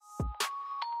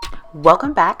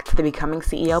Welcome back to the Becoming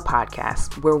CEO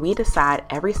podcast, where we decide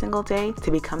every single day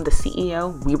to become the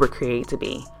CEO we were created to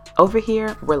be. Over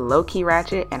here, we're low-key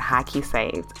ratchet and high-key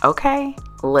saved, okay?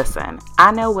 Listen,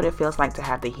 I know what it feels like to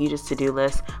have the hugest to-do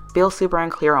list, feel super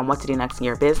unclear on what to do next in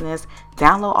your business,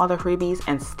 download all the freebies,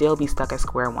 and still be stuck at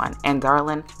square one. And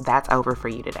darling, that's over for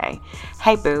you today.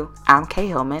 Hey boo, I'm Kay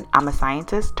Hillman. I'm a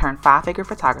scientist turned five-figure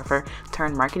photographer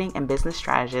turned marketing and business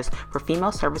strategist for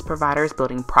female service providers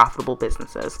building profitable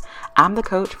businesses. I'm the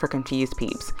coach for confused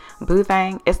peeps. Boo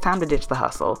thang, it's time to ditch the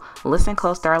hustle. Listen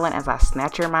close, darling, as I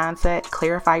snatch your mindset,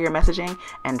 clarify your messaging,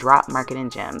 and drop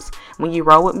marketing gems. When you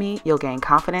roll with me, you'll gain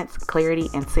confidence, clarity,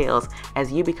 and sales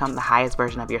as you become the highest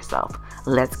version of yourself.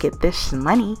 Let's get this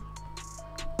money.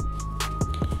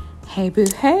 Hey boo,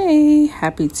 hey,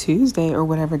 happy Tuesday or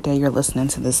whatever day you're listening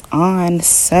to this on.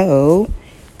 So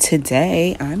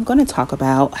today I'm going to talk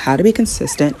about how to be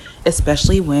consistent,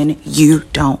 especially when you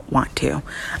don't want to.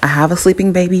 I have a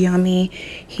sleeping baby on me.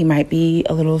 He might be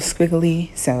a little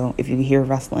squiggly, so if you hear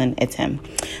rustling, it's him.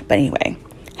 But anyway,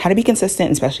 how to be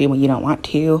consistent, especially when you don't want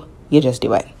to, you just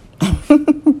do it.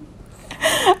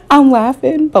 I'm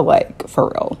laughing, but like for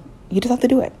real, you just have to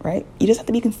do it, right? You just have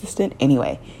to be consistent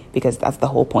anyway, because that's the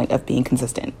whole point of being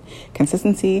consistent.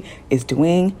 Consistency is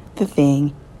doing the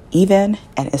thing even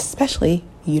and especially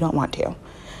you don't want to.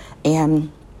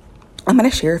 And I'm going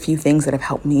to share a few things that have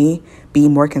helped me be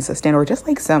more consistent, or just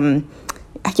like I'm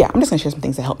just going to share some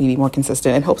things that help me be more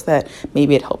consistent in hopes that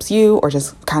maybe it helps you or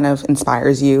just kind of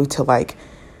inspires you to like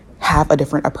have a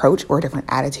different approach or a different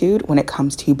attitude when it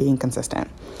comes to being consistent.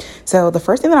 So the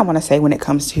first thing that I want to say when it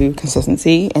comes to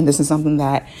consistency, and this is something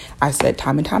that I said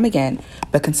time and time again,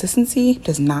 but consistency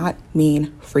does not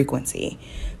mean frequency.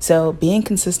 So being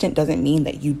consistent doesn't mean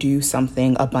that you do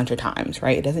something a bunch of times,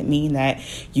 right? It doesn't mean that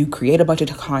you create a bunch of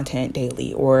content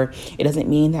daily, or it doesn't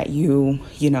mean that you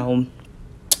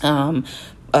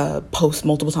post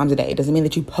multiple times a day. It doesn't mean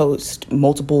that you post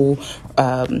multiple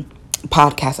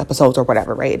podcast episodes or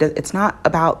whatever, right? It's not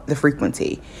about the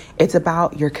frequency. It's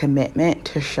about your commitment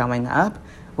to showing up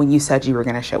when you said you were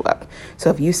going to show up.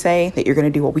 So if you say that you're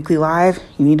going to do a weekly live,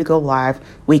 you need to go live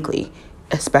weekly,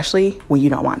 especially when you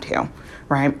don't want to,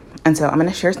 right? And so I'm going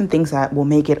to share some things that will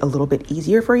make it a little bit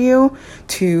easier for you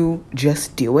to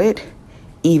just do it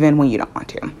even when you don't want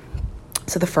to.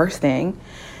 So the first thing,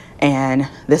 and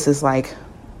this is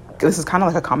kind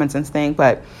of like a common sense thing,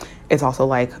 but it's also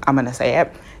like, I'm going to say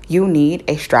it. You need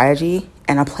a strategy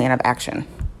and a plan of action,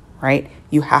 right?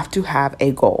 You have to have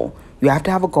a goal. You have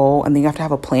to have a goal, and then you have to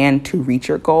have a plan to reach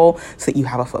your goal so that you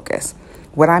have a focus.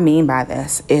 What I mean by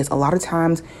this is a lot of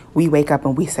times we wake up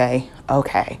and we say,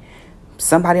 okay,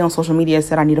 somebody on social media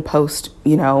said I need to post,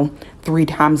 3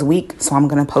 times a week, so I'm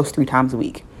going to post 3 times a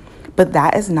week. But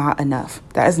that is not enough.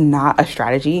 That is not a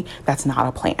strategy. That's not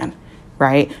a plan,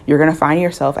 right? You're going to find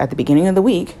yourself at the beginning of the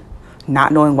week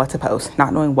not knowing what to post,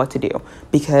 not knowing what to do,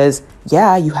 because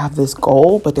you have this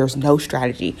goal, but there's no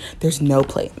strategy, there's no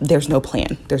plan, there's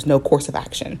no course of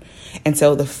action. And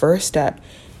so the first step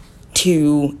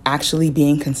to actually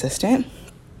being consistent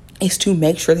is to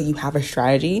make sure that you have a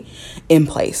strategy in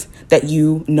place, that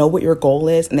you know what your goal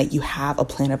is, and that you have a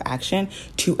plan of action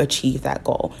to achieve that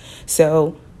goal.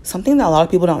 So something that a lot of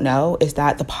people don't know is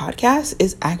that the podcast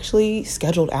is actually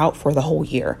scheduled out for the whole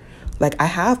year. Like, I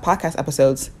have podcast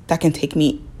episodes that can take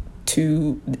me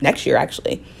to next year,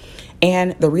 actually.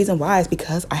 And the reason why is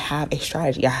because I have a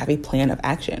strategy. I have a plan of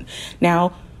action.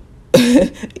 Now,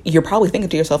 you're probably thinking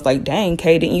to yourself, like, dang,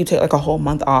 Kay, didn't you take like a whole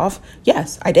month off?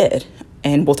 Yes, I did.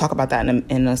 And we'll talk about that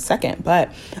in a second.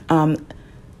 But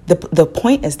the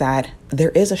point is that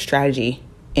there is a strategy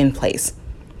in place.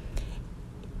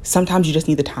 Sometimes you just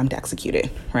need the time to execute it,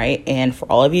 right? And for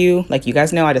all of you, like you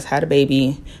guys know, I just had a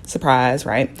baby, surprise,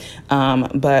 right?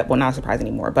 But not a surprise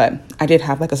anymore, but I did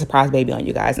have like a surprise baby on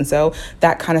you guys. And so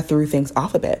that kind of threw things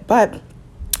off a bit. But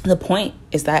the point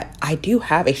is that I do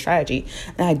have a strategy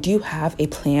and I do have a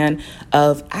plan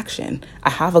of action.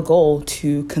 I have a goal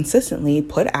to consistently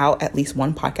put out at least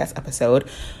 1 podcast episode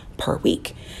per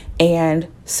week. And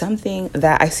something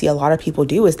that I see a lot of people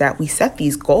do is that we set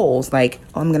these goals like,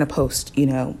 oh, I'm going to post,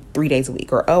 3 days a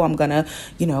week, or, oh, I'm going to,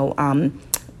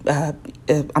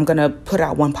 I'm going to put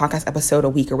out 1 podcast episode a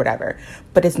week or whatever.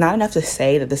 But it's not enough to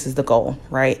say that this is the goal,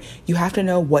 right? You have to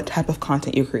know what type of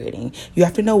content you're creating. You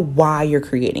have to know why you're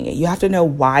creating it. You have to know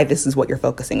why this is what you're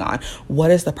focusing on.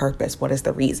 What is the purpose? What is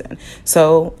the reason?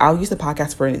 So I'll use the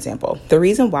podcast for an example. The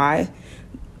reason why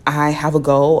I have a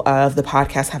goal of the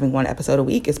podcast having 1 episode a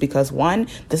week is because, one,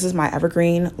 this is my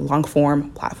evergreen long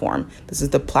form platform. This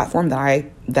is the platform that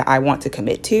I want to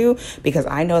commit to, because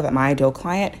I know that my ideal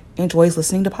client enjoys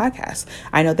listening to podcasts.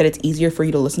 I know that it's easier for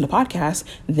you to listen to podcasts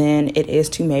than it is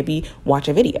to maybe watch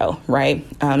a video, right?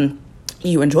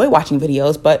 You enjoy watching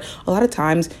videos, but a lot of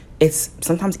times it's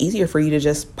sometimes easier for you to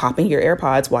just pop in your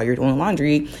AirPods while you're doing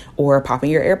laundry, or pop in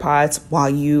your AirPods while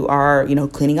you are,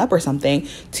 cleaning up or something,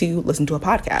 to listen to a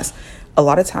podcast. A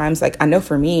lot of times, like I know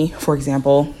for me, for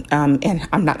example, and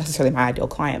I'm not necessarily my ideal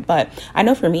client, but I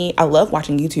know for me, I love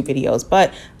watching YouTube videos,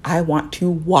 but I want to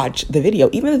watch the video.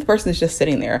 Even if the person is just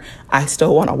sitting there, I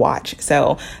still want to watch.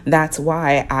 So that's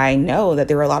why I know that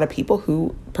there are a lot of people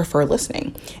who prefer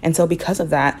listening. And so because of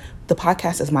that, the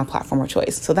podcast is my platform of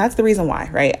choice. So that's the reason why,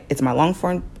 right? It's my long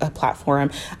form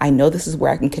platform. I know this is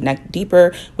where I can connect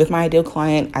deeper with my ideal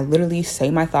client. I literally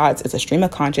say my thoughts. It's a stream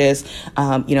of conscious.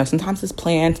 Sometimes it's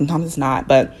planned, sometimes it's not,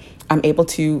 but I'm able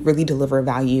to really deliver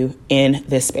value in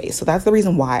this space. So that's the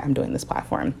reason why I'm doing this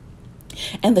platform.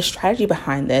 And the strategy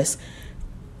behind this,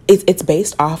 it's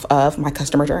based off of my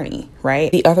customer journey, right?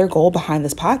 The other goal behind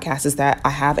this podcast is that I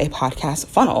have a podcast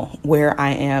funnel where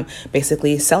I am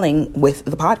basically selling with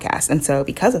the podcast. And so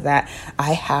because of that,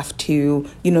 I have to,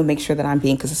 make sure that I'm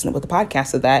being consistent with the podcast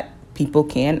so that people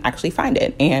can actually find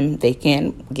it and they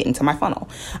can get into my funnel.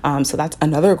 So that's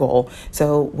another goal.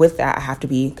 So with that, I have to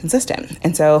be consistent.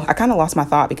 And so I kind of lost my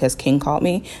thought because King called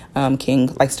me.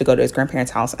 King likes to go to his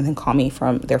grandparents' house and then call me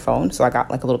from their phone. So I got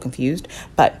a little confused.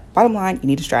 But bottom line, you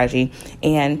need a strategy.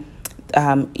 And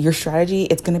your strategy,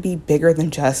 it's going to be bigger than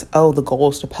just, the goal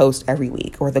is to post every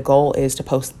week, or the goal is to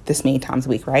post this many times a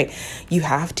week, right? You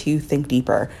have to think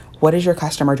deeper. What is your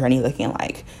customer journey looking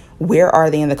like? Where are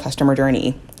they in the customer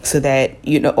journey? So that,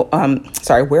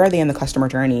 where are they in the customer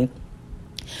journey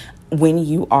when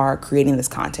you are creating this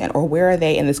content? Or where are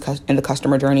they in the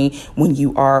customer journey when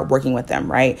you are working with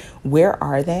them, right? Where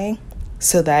are they?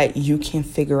 So that you can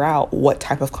figure out what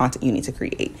type of content you need to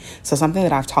create. So something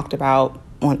that I've talked about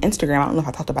on Instagram, I don't know if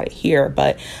I talked about it here,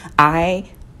 but I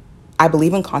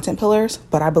believe in content pillars,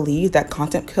 but I believe that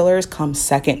content pillars come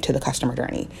second to the customer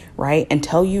journey, right?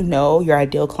 Until you know your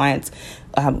ideal client's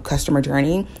customer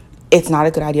journey, it's not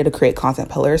a good idea to create content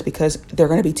pillars because they're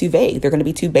going to be too vague. They're going to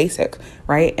be too basic,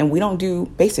 right? And we don't do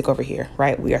basic over here,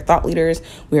 right? We are thought leaders.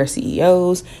 We are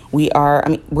CEOs.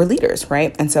 We're leaders,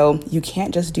 right? And so you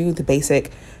can't just do the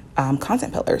basic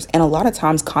content pillars. And a lot of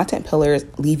times content pillars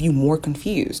leave you more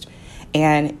confused.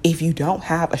 And if you don't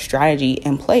have a strategy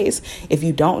in place, if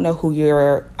you don't know who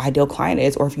your ideal client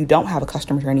is, or if you don't have a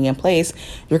customer journey in place,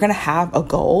 you're going to have a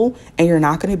goal and you're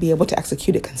not going to be able to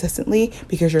execute it consistently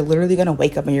because you're literally going to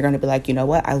wake up and you're going to be like, you know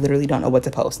what? I literally don't know what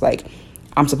to post. Like,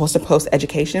 I'm supposed to post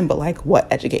education, but like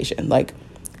what education? Like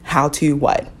how to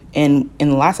what? And in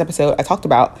the last episode, I talked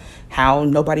about how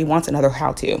nobody wants another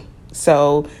how to.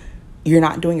 So you're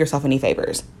not doing yourself any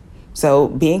favors. So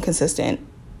being consistent,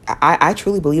 I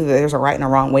truly believe that there's a right and a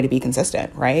wrong way to be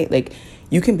consistent, right? Like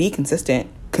you can be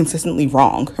consistently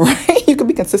wrong, right? You could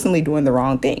be consistently doing the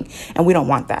wrong thing, and we don't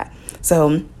want that.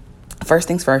 So first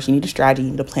things first, you need a strategy, you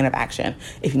need a plan of action.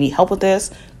 If you need help with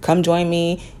this, come join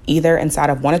me either inside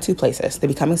of one or two places. The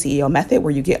Becoming CEO Method,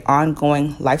 where you get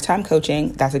ongoing lifetime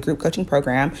coaching. That's a group coaching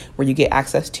program where you get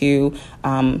access to,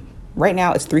 right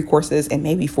now it's 3 courses and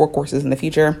maybe 4 courses in the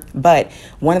future. But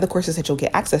one of the courses that you'll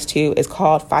get access to is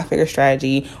called 5-Figure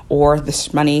Strategy or the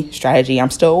Money Strategy. I'm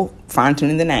still fine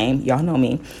tuning the name. Y'all know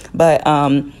me. But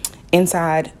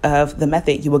inside of the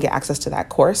method, you will get access to that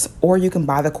course, or you can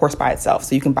buy the course by itself.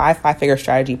 So you can buy 5-Figure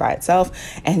Strategy by itself.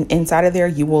 And inside of there,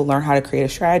 you will learn how to create a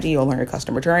strategy. You'll learn your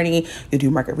customer journey. You'll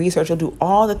do market research. You'll do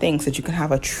all the things that you can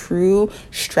have a true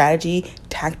strategy,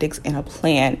 tactics, and a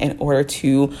plan in order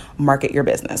to market your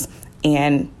business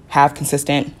and have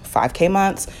consistent 5K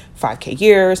months, 5K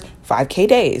years, 5K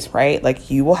days, right? Like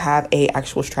you will have a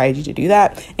actual strategy to do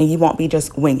that, and you won't be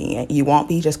just winging it. You won't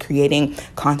be just creating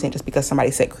content just because somebody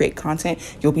said create content.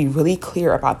 You'll be really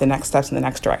clear about the next steps in the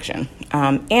next direction.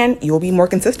 And you'll be more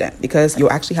consistent because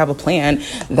you'll actually have a plan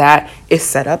that is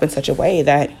set up in such a way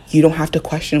that you don't have to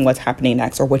question what's happening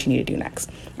next or what you need to do next.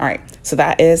 All right. So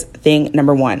that is thing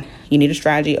number 1. You need a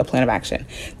strategy, a plan of action.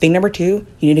 Thing number 2, you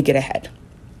need to get ahead.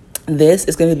 This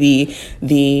is going to be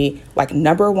the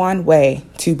number 1 way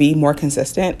to be more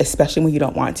consistent, especially when you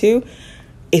don't want to.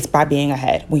 It's by being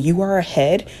ahead. When you are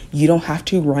ahead, you don't have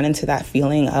to run into that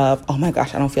feeling of, oh my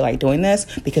gosh, I don't feel like doing this,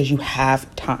 because you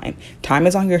have time. Time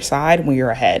is on your side when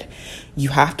you're ahead. You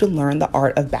have to learn the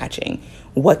art of batching.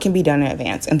 what can be done in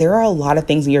advance. And there are a lot of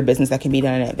things in your business that can be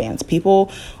done in advance.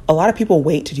 A lot of people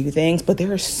wait to do things, but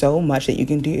there is so much that you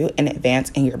can do in advance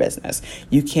in your business.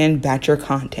 You can batch your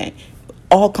content.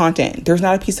 All content. There's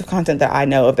not a piece of content that I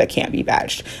know of that can't be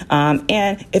batched.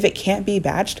 And if it can't be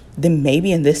batched, then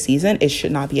maybe in this season, it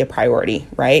should not be a priority,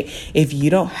 right? If you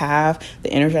don't have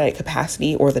the energetic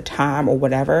capacity or the time or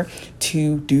whatever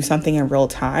to do something in real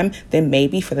time, then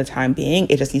maybe for the time being,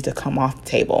 it just needs to come off the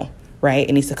table, right?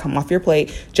 It needs to come off your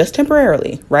plate just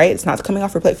temporarily, right? It's not coming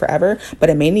off your plate forever, but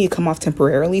it may need to come off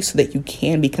temporarily so that you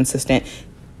can be consistent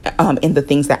in the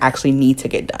things that actually need to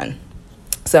get done.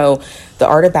 So the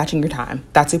art of batching your time,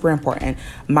 that's super important.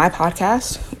 My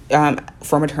podcast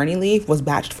for maternity leave was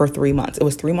batched for 3 months. It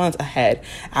was 3 months ahead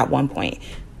at one point.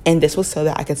 And this was so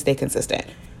that I could stay consistent.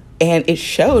 And it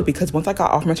showed because once I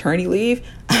got off maternity leave,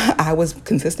 I was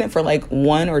consistent for like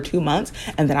 1 or 2 months.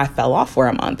 And then I fell off for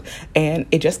a month. And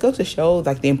it just goes to show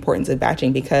like the importance of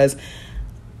batching, because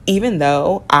even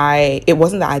though it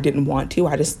wasn't that I didn't want to,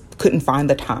 I just couldn't find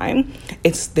the time.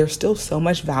 There's still so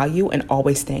much value in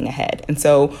always staying ahead. And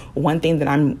so one thing that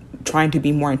I'm trying to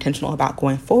be more intentional about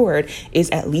going forward is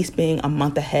at least being a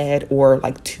month ahead or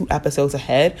like 2 episodes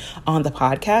ahead on the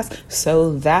podcast,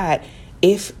 so that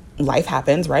if life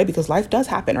happens, right? Because life does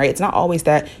happen, right? It's not always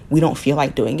that we don't feel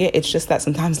like doing it. It's just that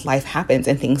sometimes life happens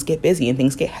and things get busy and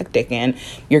things get hectic and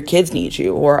your kids need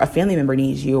you or a family member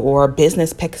needs you or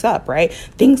business picks up, right?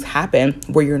 Things happen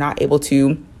where you're not able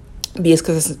to be as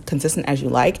consistent as you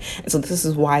like. And so this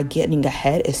is why getting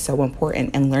ahead is so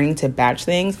important, and learning to batch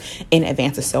things in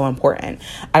advance is so important.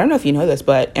 I don't know if you know this,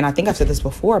 and I think I've said this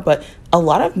before, but a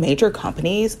lot of major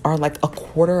companies are like a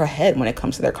quarter ahead when it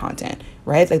comes to their content,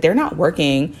 right? Like they're not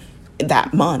working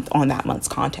that month on that month's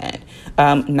content.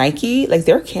 Nike, like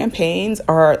their campaigns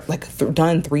are like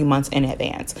done 3 months in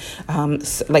advance.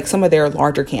 Like some of their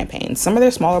larger campaigns, some of their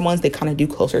smaller ones, they kind of do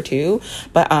closer to,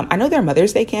 but I know their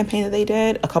Mother's Day campaign that they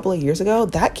did a couple of years ago,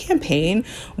 that campaign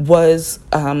was,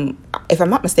 if I'm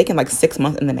not mistaken, like 6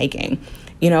 months in the making.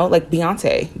 You know, like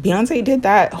Beyonce did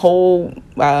that whole,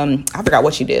 I forgot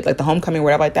what she did, like the homecoming or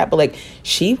whatever like that. But like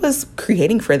she was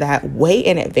creating for that way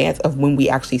in advance of when we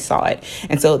actually saw it.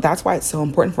 And so that's why it's so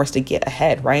important for us to get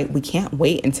ahead, right? We can't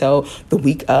wait until the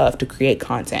week of to create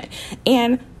content.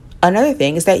 And another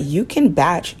thing is that you can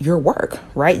batch your work,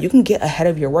 right? You can get ahead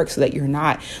of your work so that you're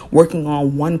not working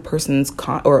on one person's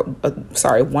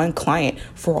one client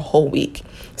for a whole week.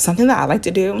 Something that I like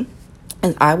to do,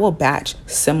 and I will batch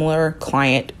similar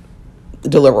client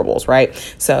deliverables, right?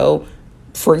 So,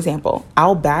 for example,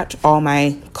 I'll batch all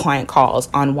my client calls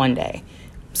on one day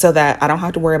so that I don't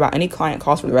have to worry about any client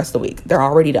calls for the rest of the week. They're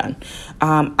already done.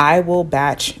 I will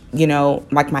batch,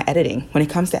 like my editing. When it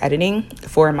comes to editing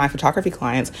for my photography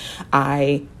clients,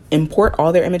 I import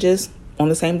all their images on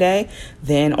the same day.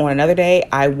 Then on another day,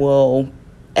 I will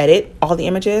edit all the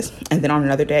images, and then on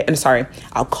another day,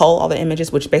 I'll cull all the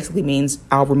images, which basically means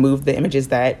I'll remove the images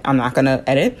that I'm not going to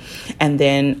edit. And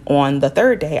then on the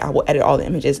third day, I will edit all the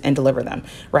images and deliver them,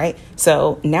 right?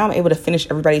 So now I'm able to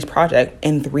finish everybody's project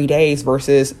in 3 days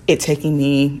versus it taking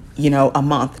me, a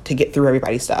month to get through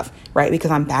everybody's stuff, right?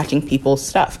 Because I'm batching people's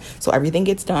stuff. So everything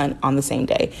gets done on the same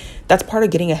day. That's part of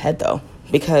getting ahead though,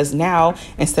 because now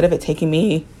instead of it taking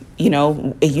me,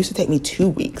 it used to take me 2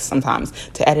 weeks sometimes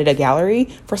to edit a gallery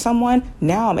for someone.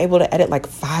 Now I'm able to edit like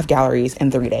 5 galleries in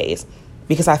 3 days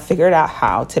because I figured out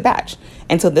how to batch.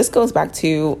 And so this goes back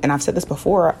to, and I've said this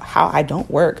before, how I don't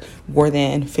work more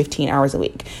than 15 hours a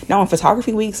week. Now on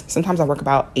photography weeks, sometimes I work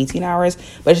about 18 hours,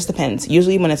 but it just depends.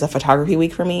 Usually when it's a photography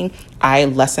week for me, I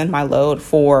lessen my load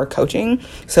for coaching.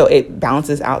 So it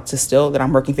balances out to still that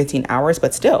I'm working 15 hours,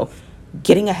 but still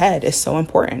getting ahead is so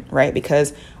important, right?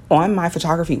 Because on my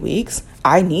photography weeks,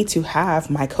 I need to have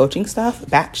my coaching stuff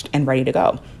batched and ready to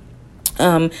go.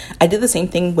 I did the same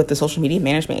thing with the social media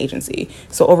management agency.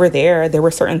 So over there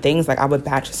were certain things like I would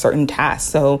batch certain tasks.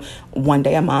 So one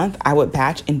day a month, I would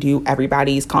batch and do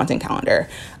everybody's content calendar.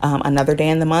 Another day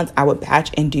in the month, I would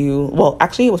batch and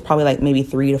it was probably like maybe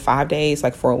 3 to 5 days,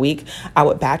 like for a week, I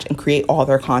would batch and create all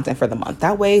their content for the month.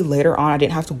 That way, later on, I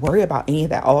didn't have to worry about any of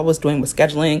that. All I was doing was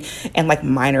scheduling and like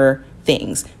minor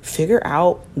things. Figure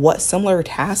out what similar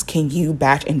tasks can you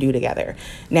batch and do together.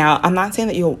 Now, I'm not saying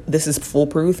that this is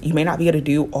foolproof. You may not be able to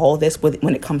do all this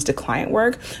when it comes to client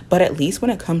work, but at least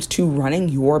when it comes to running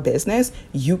your business,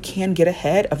 you can get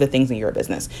ahead of the things in your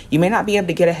business. You may not be able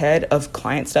to get ahead of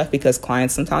client stuff because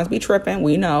clients sometimes be tripping,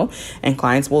 we know, and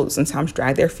clients will sometimes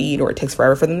drag their feet or it takes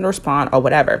forever for them to respond or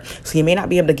whatever. So you may not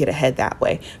be able to get ahead that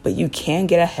way, but you can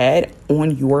get ahead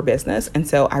on your business. And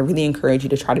so I really encourage you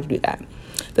to try to do that.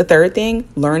 The third thing,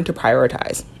 learn to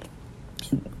prioritize.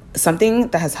 something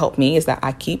that has helped me is that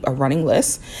I keep a running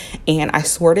list and I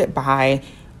sort it by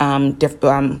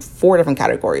 4 different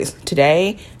categories: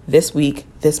 today, this week,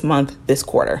 this month, this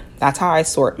quarter. That's how I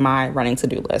sort my running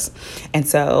to-do list. And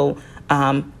so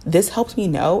this helps me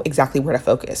know exactly where to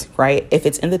focus, right? If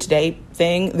it's in the today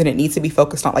thing, then it needs to be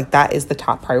focused on, like, that is the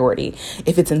top priority.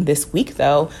 If it's in this week,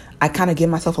 though, I kind of give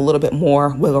myself a little bit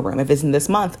more wiggle room. If it's in this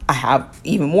month, I have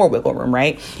even more wiggle room,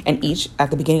 right? And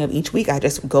at the beginning of each week, I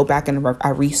just go back and I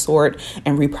resort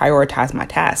and reprioritize my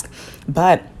task.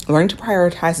 But learning to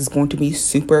prioritize is going to be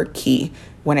super key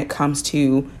when it comes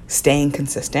to staying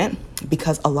consistent,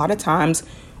 because a lot of times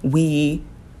we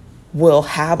will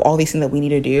have all these things that we need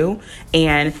to do,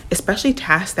 and especially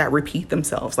tasks that repeat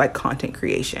themselves, like content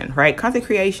creation, right? Content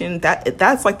creation,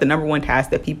 that's like the number one task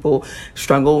that people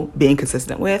struggle being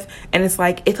consistent with. And it's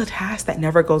like, it's a task that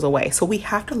never goes away. So we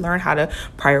have to learn how to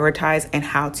prioritize and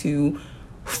how to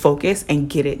focus and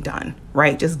get it done,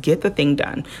 right? Just get the thing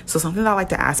done. So something that I like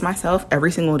to ask myself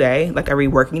every single day, like every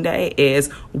working day, is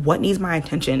what needs my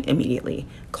attention immediately?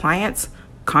 Clients,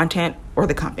 content, or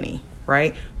the company?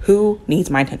 Right? Who needs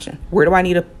my attention? Where do I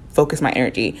need to focus my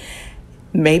energy?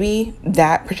 Maybe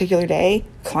that particular day,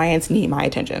 clients need my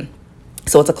attention.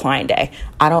 So it's a client day.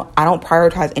 I don't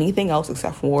prioritize anything else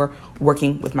except for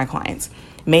working with my clients.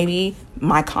 Maybe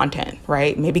my content,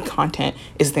 right? Maybe content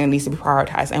is the thing that needs to be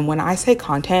prioritized. And when I say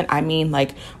content, I mean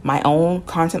like my own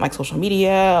content, like social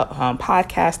media,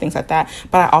 podcasts, things like that.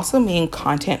 But I also mean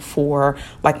content for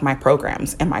like my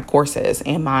programs and my courses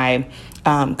and my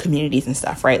communities and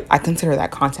stuff, right? I consider that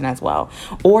content as well.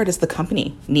 Or does the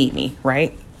company need me,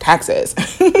 right? Taxes.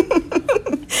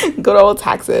 Good old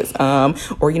taxes.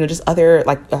 Or, just other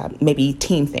maybe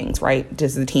team things, right?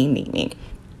 Does the team need me?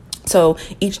 So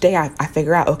each day I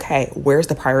figure out, okay, where's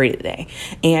the priority today?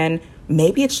 And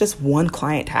maybe it's just one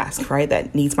client task, right,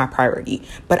 that needs my priority.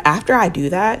 But after I do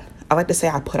that, I like to say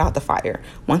I put out the fire.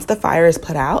 Once the fire is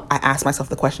put out, I ask myself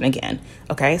the question again.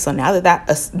 Okay, so now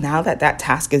that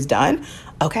task is done,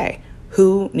 okay,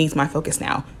 who needs my focus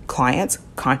now? Clients,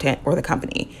 content, or the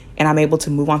company? And I'm able to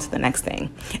move on to the next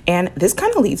thing. And this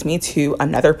kind of leads me to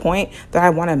another point that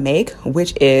I want to make,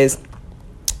 which is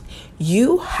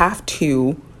you have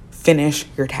to finish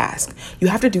your task. You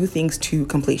have to do things to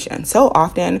completion. So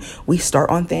often we start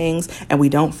on things and we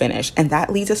don't finish, and that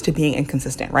leads us to being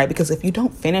inconsistent, right? Because if you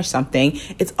don't finish something,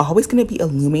 it's always going to be a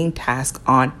looming task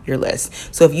on your list.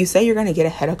 So if you say you're going to get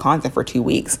ahead of content for 2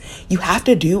 weeks, you have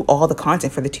to do all the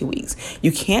content for the 2 weeks.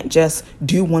 You can't just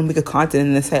do 1 week of content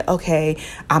and then say, okay,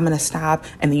 I'm going to stop.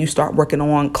 And then you start working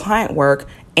on client work,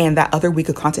 and that other week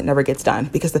of content never gets done.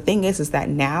 Because the thing is that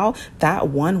now that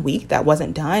 1 week that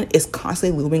wasn't done is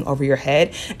constantly looming over your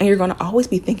head. And you're going to always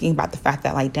be thinking about the fact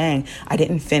that, like, dang, I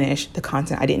didn't finish the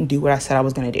content. I didn't do what I said I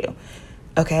was going to do.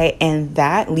 Okay. And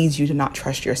that leads you to not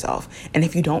trust yourself. And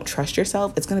if you don't trust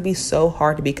yourself, it's going to be so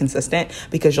hard to be consistent,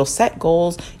 because you'll set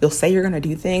goals. You'll say you're going to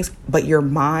do things, but your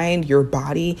mind, your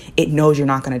body, it knows you're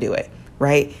not going to do it.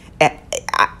 Right.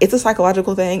 It's a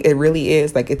psychological thing. It really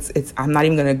is. Like, I'm not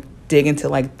even going to dig into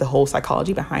like the whole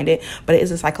psychology behind it, but it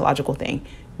is a psychological thing.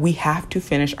 We have to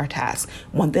finish our tasks.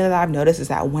 One thing that I've noticed is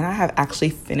that when I have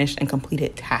actually finished and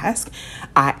completed tasks,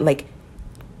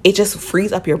 it just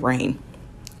frees up your brain.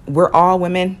 We're all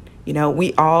women,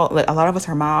 we all, like, a lot of us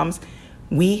are moms.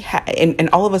 And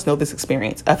all of us know this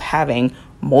experience of having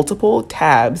multiple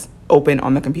tabs open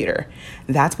on the computer.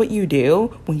 That's what you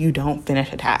do when you don't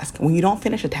finish a task. When you don't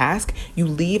finish a task, you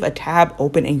leave a tab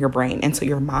open in your brain. And so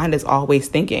your mind is always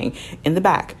thinking in the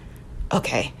back,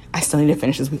 okay, I still need to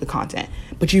finish this week of content.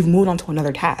 But you've moved on to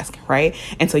another task, right?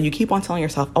 And so you keep on telling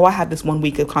yourself, oh, I have this 1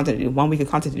 week of content to do, 1 week of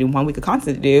content to do, 1 week of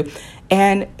content to do.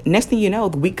 And next thing you know,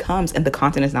 the week comes and the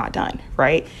content is not done,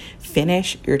 right?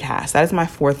 Finish your task. That is my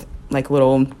fourth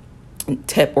little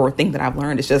tip or thing that I've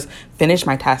learned, is just finish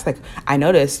my task. Like, I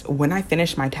noticed when I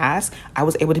finished my task, I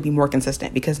was able to be more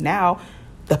consistent, because now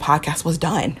the podcast was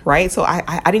done, right? So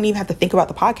I didn't even have to think about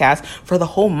the podcast for the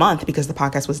whole month, because the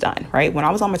podcast was done, right? When I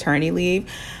was on maternity leave,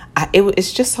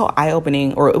 it's just so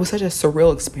eye-opening, or it was such a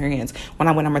surreal experience when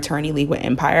I went on maternity leave with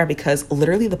Empire, because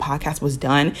literally the podcast was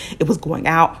done. It was going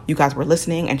out. You guys were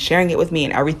listening and sharing it with me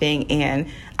and everything. And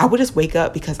I would just wake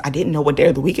up, because I didn't know what day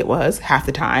of the week it was half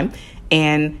the time.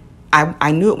 And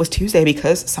I knew it was Tuesday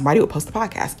because somebody would post the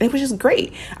podcast. And it was just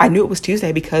great. I knew it was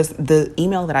Tuesday because the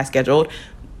email that I scheduled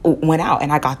went out and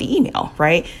I got the email,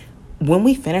 right? When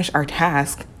we finish our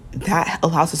task, that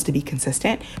allows us to be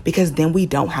consistent, because then we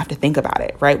don't have to think about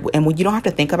it, right? And when you don't have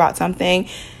to think about something,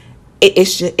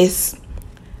 it's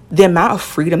the amount of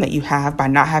freedom that you have by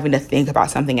not having to think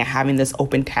about something and having this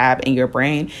open tab in your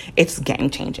brain. It's game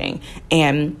changing.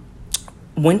 And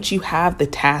once you have the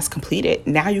task completed,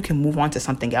 now you can move on to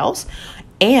something else.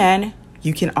 And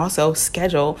you can also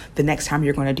schedule the next time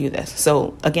you're going to do this.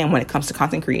 So again, when it comes to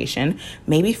content creation,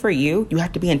 maybe for you, you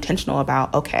have to be intentional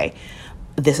about, okay,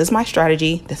 this is my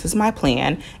strategy. This is my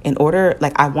plan. In order,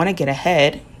 like, I want to get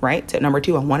ahead, right? Tip number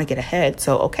 2, I want to get ahead.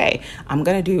 So, okay, I'm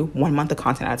going to do 1 month of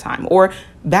content at a time. Or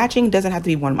batching doesn't have to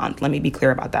be 1 month. Let me be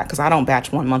clear about that, because I don't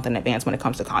batch 1 month in advance when it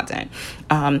comes to content.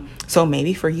 So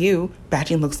maybe for you,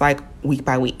 batching looks like week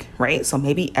by week, right? So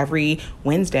maybe every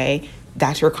Wednesday,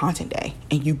 that's your content day,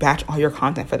 and you batch all your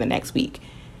content for the next week.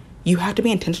 You have to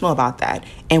be intentional about that.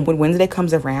 And when Wednesday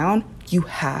comes around, you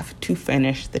have to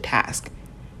finish the task.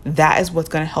 That is what's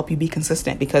going to help you be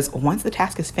consistent, because once the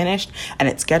task is finished and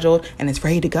it's scheduled and it's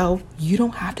ready to go, you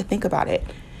don't have to think about it.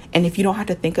 And if you don't have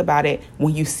to think about it,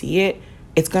 when you see it,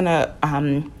 it's going to,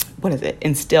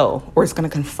 instill, or it's going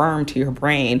to confirm to your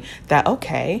brain that,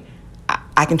 okay,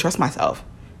 I can trust myself.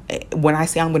 When I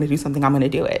say I'm going to do something, I'm going to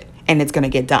do it, and it's going to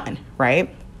get done,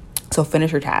 right? So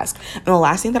finish your task. And the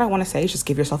last thing that I want to say is just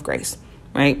give yourself grace,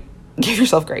 right? Give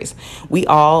yourself grace. We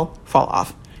all fall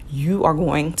off. You are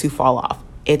going to fall off.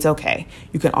 It's okay.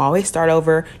 You can always start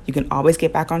over. You can always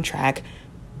get back on track,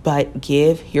 but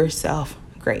give yourself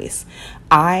grace.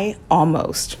 I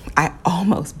almost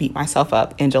beat myself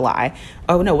up in July.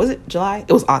 Oh no, was it July?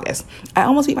 It was August. I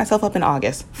almost beat myself up in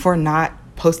August for not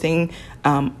posting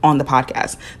on the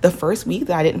podcast. The first week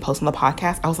that I didn't post on the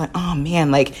podcast, I was like, oh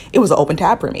man, like it was an open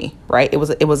tab for me, right? It was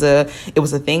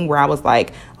a thing where I was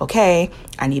like, okay,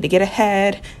 I need to get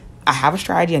ahead. I have a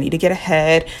strategy. I need to get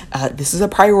ahead. This is a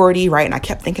priority, right? And I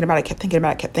kept thinking about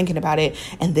it.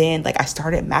 And then like I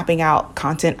started mapping out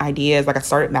content ideas. Like I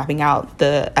started mapping out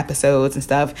the episodes and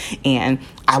stuff. And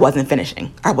I wasn't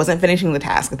finishing the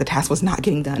task. The task was not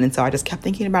getting done. And so I just kept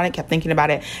thinking about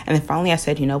it. And then finally I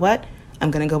said, you know what? I'm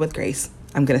going to go with grace.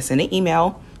 I'm going to send an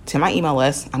email to my email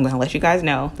list. I'm going to let you guys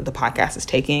know that the podcast is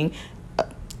taking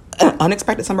an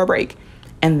unexpected summer break.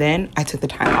 And then I took the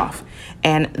time off.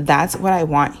 And that's what I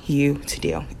want you to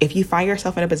do. If you find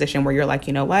yourself in a position where you're like,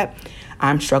 you know what,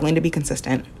 I'm struggling to be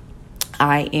consistent.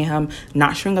 I am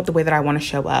not showing up the way that I want to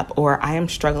show up, or I am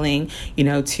struggling,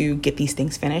 to get these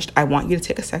things finished. I want you to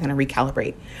take a second and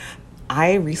recalibrate.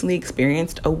 I recently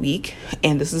experienced a week,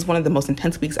 and this is one of the most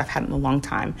intense weeks I've had in a long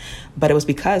time, but it was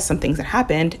because some things that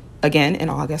happened, again, in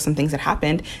August, some things that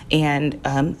happened, and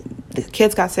the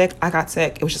kids got sick, I got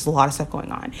sick, it was just a lot of stuff going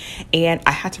on, and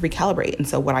I had to recalibrate. And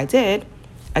so what I did,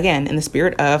 again, in the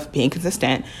spirit of being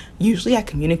consistent, usually I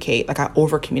communicate, like I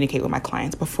over communicate with my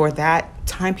clients. Before that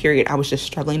time period, I was just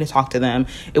struggling to talk to them.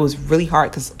 It was really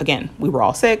hard because, again, we were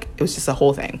all sick. It was just a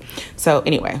whole thing. So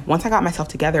anyway, once I got myself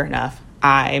together enough,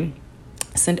 I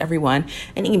sent everyone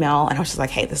an email, and I was just like,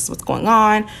 hey, this is what's going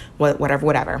on,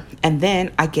 whatever. And then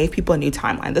I gave people a new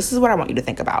timeline. This is what I want you to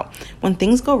think about. When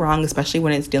things go wrong, especially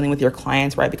when it's dealing with your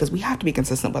clients, right? Because we have to be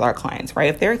consistent with our clients, right?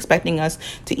 If they're expecting us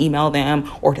to email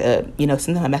them or to,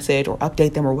 send them a message or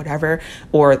update them or whatever,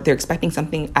 or they're expecting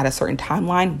something at a certain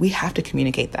timeline, we have to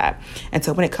communicate that. And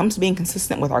so when it comes to being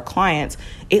consistent with our clients,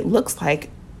 it looks like,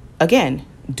 again,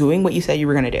 doing what you said you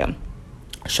were going to do.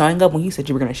 Showing up when you said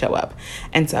you were going to show up.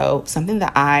 And so something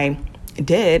that I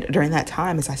did during that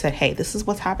time is I said, hey, this is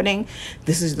what's happening.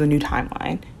 This is the new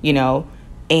timeline,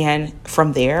 and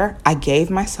from there, I gave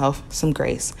myself some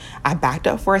grace. I backed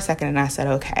up for a second and I said,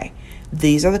 okay,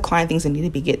 these are the client things that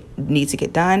need to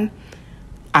get done.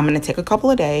 I'm going to take a couple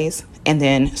of days, and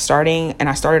then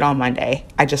I started on Monday.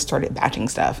 I just started batching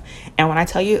stuff. And when I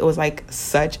tell you, it was like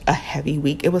such a heavy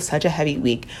week. It was such a heavy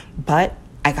week, but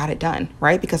I got it done,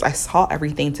 right? Because I saw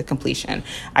everything to completion.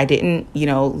 I didn't,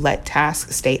 let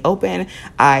tasks stay open.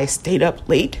 I stayed up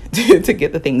late to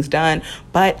get the things done,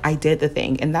 but I did the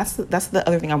thing. And that's the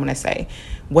other thing I want to say.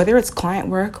 Whether it's client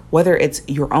work, whether it's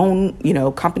your own,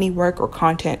 company work or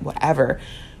content, whatever,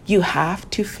 you have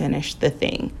to finish the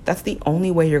thing. That's the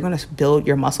only way you're going to build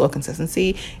your muscle of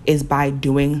consistency, is by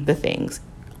doing the things.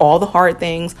 All the hard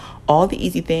things, all the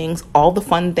easy things, all the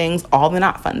fun things, all the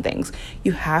not fun things.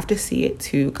 You have to see it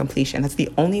to completion. That's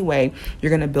the only way you're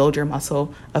going to build your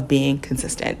muscle of being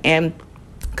consistent. And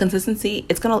consistency,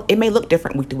 it may look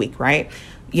different week to week, right?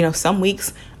 Some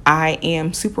weeks I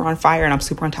am super on fire and I'm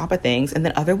super on top of things. And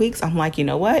then other weeks I'm like, you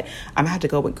know what? I'm gonna have to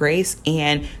go with grace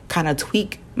and kind of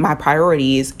tweak my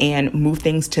priorities and move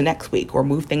things to next week, or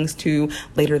move things to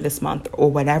later this month,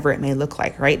 or whatever it may look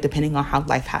like, right? Depending on how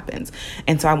life happens.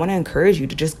 And so I want to encourage you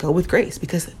to just go with grace,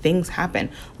 because things happen,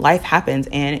 life happens,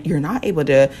 and you're not able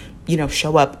to,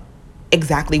 show up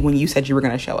exactly when you said you were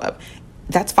going to show up.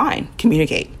 That's fine.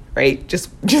 Communicate, right?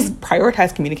 Just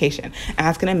prioritize communication. And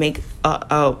that's going to make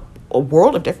a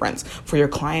world of difference for your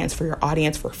clients, for your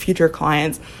audience, for future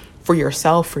clients. for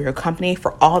yourself, for your company,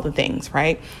 for all the things,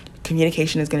 right?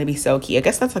 Communication is going to be so key. I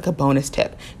guess that's like a bonus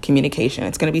tip. Communication.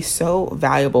 It's going to be so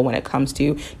valuable when it comes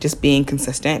to just being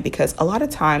consistent, because a lot of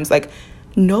times, like,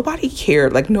 nobody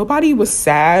cared. Like, nobody was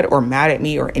sad or mad at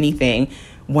me or anything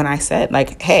when I said,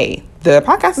 like, hey, the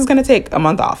podcast is going to take a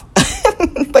month off.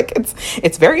 Like,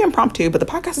 it's very impromptu, but the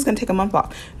podcast is going to take a month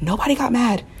off. Nobody got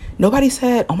mad. Nobody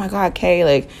said, oh my God, Kay,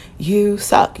 like, you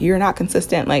suck. You're not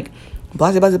consistent. Like,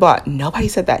 blah, blah, blah, blah. Nobody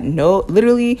said that. No,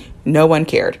 literally no one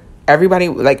cared. Everybody,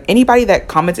 like, anybody that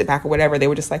commented back or whatever, they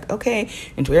were just like, okay,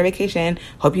 enjoy your vacation.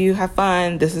 Hope you have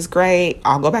fun. This is great.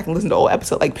 I'll go back and listen to the old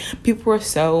episode. Like, people were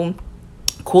so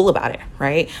cool about it,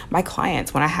 right? My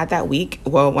clients, when I had that week,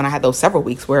 well, when I had those several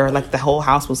weeks where like the whole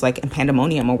house was like in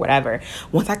pandemonium or whatever,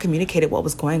 once I communicated what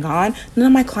was going on, none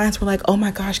of my clients were like, oh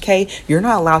my gosh, Kay, you're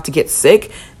not allowed to get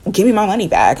sick. Give me my money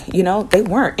back. You know, they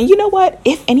weren't. And you know what?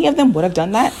 If any of them would have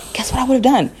done that, guess what I would have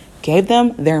done? Gave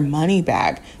them their money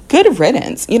back. Good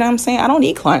riddance. You know what I'm saying? I don't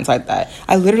need clients like that.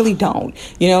 I literally don't,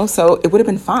 you know, so it would have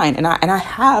been fine. And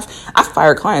I've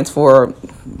fired clients for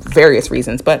various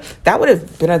reasons, but that would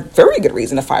have been a very good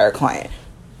reason to fire a client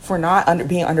for not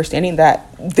being understanding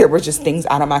that there were just things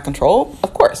out of my control,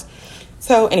 of course.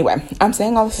 So anyway, I'm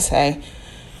saying all this to say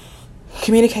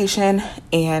communication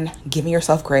and giving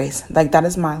yourself grace. Like, that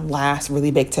is my last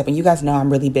really big tip. And you guys know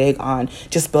I'm really big on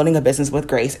just building a business with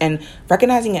grace and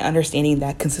recognizing and understanding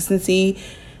that consistency,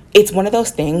 it's one of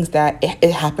those things that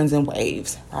it happens in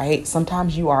waves, right?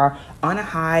 Sometimes you are on a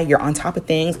high, you're on top of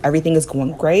things, everything is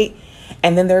going great.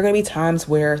 And then there are going to be times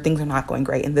where things are not going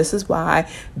great. And this is why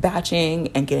batching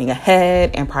and getting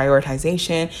ahead and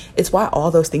prioritization, it's why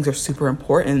all those things are super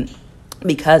important,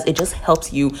 because it just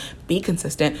helps you be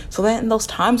consistent so that in those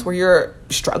times where you're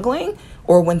struggling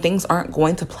or when things aren't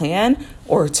going to plan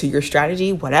or to your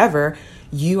strategy, whatever,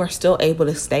 you are still able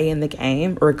to stay in the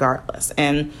game regardless.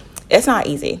 And it's not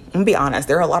easy. I'm gonna be honest.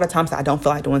 There are a lot of times that I don't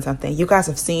feel like doing something. You guys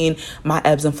have seen my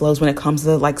ebbs and flows when it comes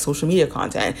to like social media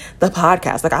content, the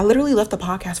podcast. Like, I literally left the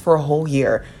podcast for a whole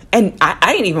year, and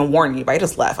I didn't even warn anybody. I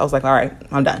just left. I was like, all right,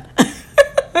 I'm done.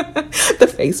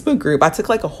 The Facebook group, I took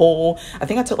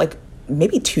like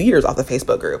maybe 2 years off the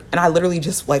Facebook group. And I literally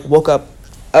just like woke up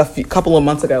couple of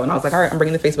months ago and I was like, all right, I'm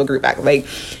bringing the Facebook group back. Like,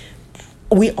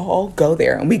 we all go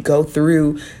there and we go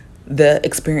through the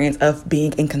experience of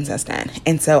being inconsistent.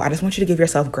 And so I just want you to give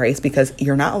yourself grace, because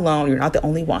you're not alone. You're not the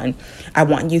only one. I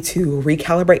want you to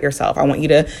recalibrate yourself. I want you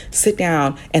to sit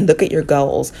down and look at your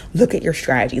goals, look at your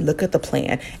strategy, look at the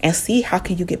plan, and see how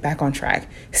can you get back on track.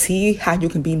 See how you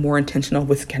can be more intentional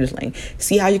with scheduling.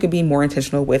 See how you can be more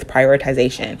intentional with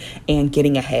prioritization and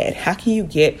getting ahead. How can you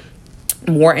get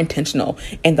more intentional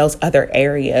in those other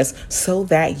areas so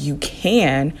that you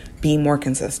can be more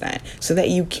consistent, so that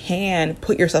you can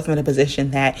put yourself in a position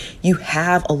that you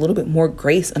have a little bit more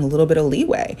grace and a little bit of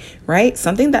leeway, right?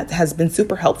 Something that has been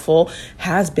super helpful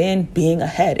has been being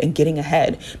ahead and getting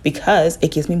ahead, because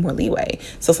it gives me more leeway.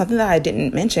 So something that I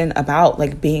didn't mention about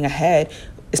like being ahead,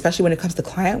 especially when it comes to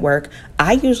client work,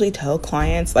 I usually tell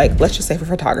clients, like, let's just say for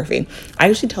photography, I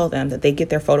usually tell them that they get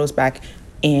their photos back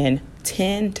in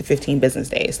 10 to 15 business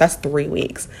days. That's 3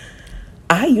 weeks.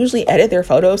 I usually edit their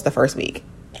photos the first week.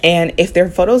 And if their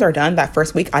photos are done that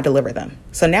first week, I deliver them.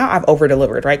 So now I've over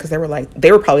delivered, right? Because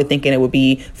they were probably thinking it would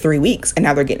be 3 weeks, and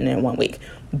now they're getting it in 1 week.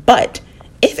 But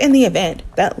if in the event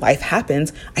that life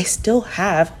happens, I still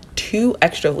have 2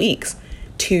 extra weeks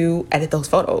to edit those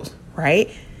photos, right?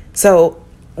 So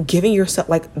giving yourself,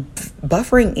 like,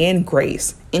 buffering in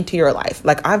grace into your life.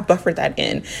 Like, I've buffered that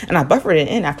in, and I buffered it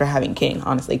in after having King.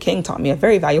 Honestly, King taught me a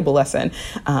very valuable lesson.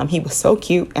 He was so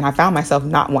cute, and I found myself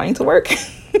not wanting to work.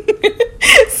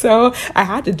 So I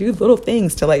had to do little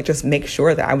things to like just make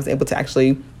sure that I was able to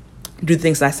actually do the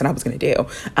things that I said I was going to do.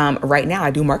 Right now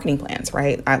I do marketing plans,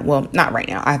 right? Well, not right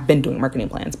now. I've been doing marketing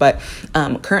plans, but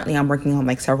currently I'm working on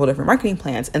like several different marketing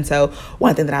plans. And so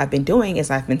one thing that I've been doing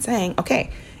is I've been saying, okay,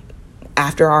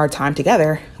 after our time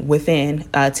together, within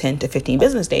 10 to 15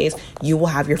 business days, you will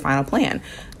have your final plan.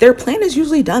 Their plan is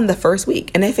usually done the first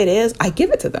week. And if it is, I give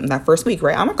it to them that first week,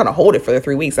 right? I'm not going to hold it for the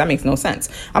 3 weeks. That makes no sense.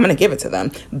 I'm going to give it to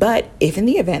them. But if in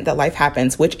the event that life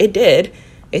happens, which it did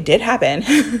happen,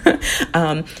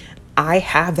 I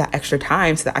have that extra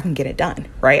time so that I can get it done,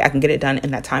 right? I can get it done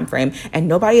in that time frame, and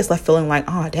nobody is left feeling like,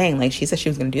 oh, dang, like she said she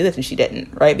was going to do this and she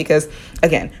didn't, right? Because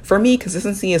again, for me,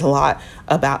 consistency is a lot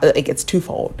about, like, it's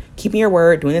twofold. Keeping your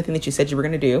word, doing the thing that you said you were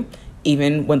going to do,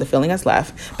 even when the feeling has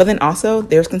left. But then also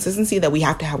there's consistency that we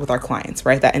have to have with our clients,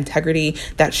 right? That integrity,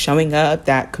 that showing up,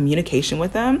 that communication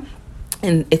with them.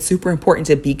 And it's super important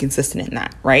to be consistent in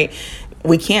that, right?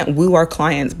 we can't woo our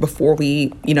clients before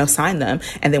we, sign them.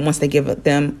 And then once they give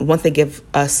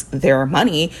us their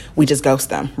money, we just ghost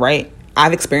them, right?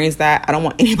 I've experienced that. I don't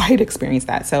want anybody to experience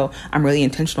that. So I'm really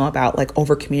intentional about like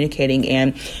over communicating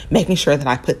and making sure that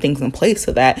I put things in place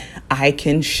so that I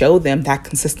can show them that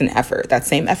consistent effort. That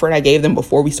same effort I gave them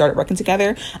before we started working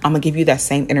together, I'm going to give you that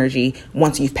same energy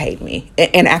once you've paid me,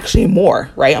 and actually more,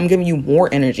 right? I'm giving you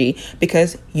more energy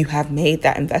because you have made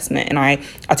that investment, and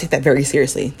I'll take that very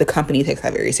seriously. The company takes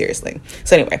that very seriously.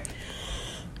 So anyway,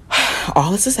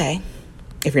 all this to say,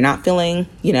 if you're not feeling,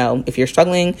 if you're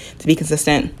struggling to be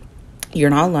consistent, you're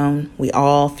not alone. We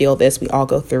all feel this. We all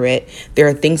go through it. There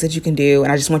are things that you can do,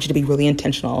 and I just want you to be really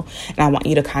intentional. And I want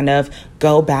you to kind of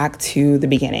go back to the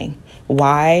beginning.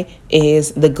 Why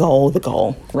is the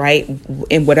goal, right?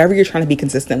 And whatever you're trying to be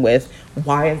consistent with,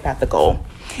 why is that the goal?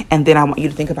 And then I want you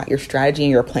to think about your strategy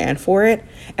and your plan for it.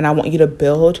 And I want you to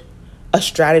build a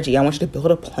strategy. I want you to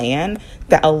build a plan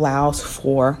that allows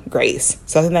for grace.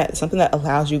 Something that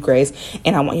allows you grace.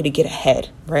 And I want you to get ahead,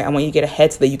 right? I want you to get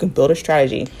ahead so that you can build a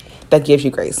strategy that gives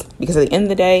you grace. Because at the end of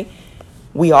the day,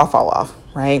 we all fall off,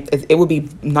 right? It would be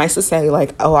nice to say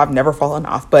like, oh, I've never fallen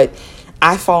off, but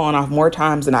I've fallen off more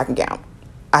times than I can count.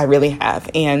 I really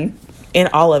have. And in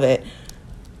all of it,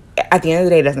 at the end of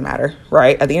the day, it doesn't matter,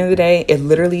 right? At the end of the day, it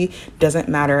literally doesn't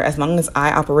matter. As long as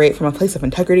I operate from a place of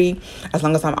integrity, as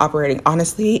long as I'm operating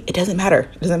honestly, it doesn't matter.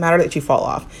 It doesn't matter that you fall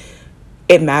off.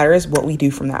 It matters what we do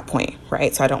from that point,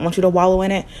 right? So I don't want you to wallow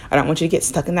in it. I don't want you to get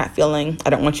stuck in that feeling. I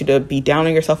don't want you to be down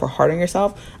on yourself or hard on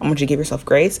yourself. I want you to give yourself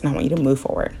grace, and I want you to move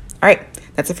forward. All right,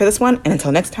 that's it for this one. And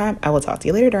until next time, I will talk to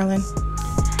you later, darling.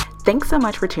 Thanks so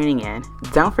much for tuning in.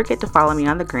 Don't forget to follow me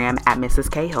on the gram at Mrs.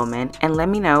 K. Hillman and let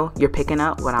me know you're picking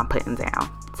up what I'm putting down.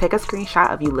 Take a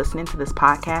screenshot of you listening to this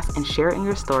podcast and share it in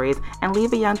your stories, and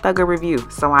leave a Young Thugger review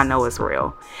so I know it's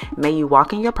real. May you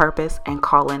walk in your purpose and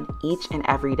call in each and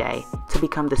every day to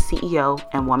become the CEO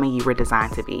and woman you were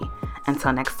designed to be.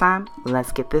 Until next time,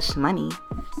 let's get this money.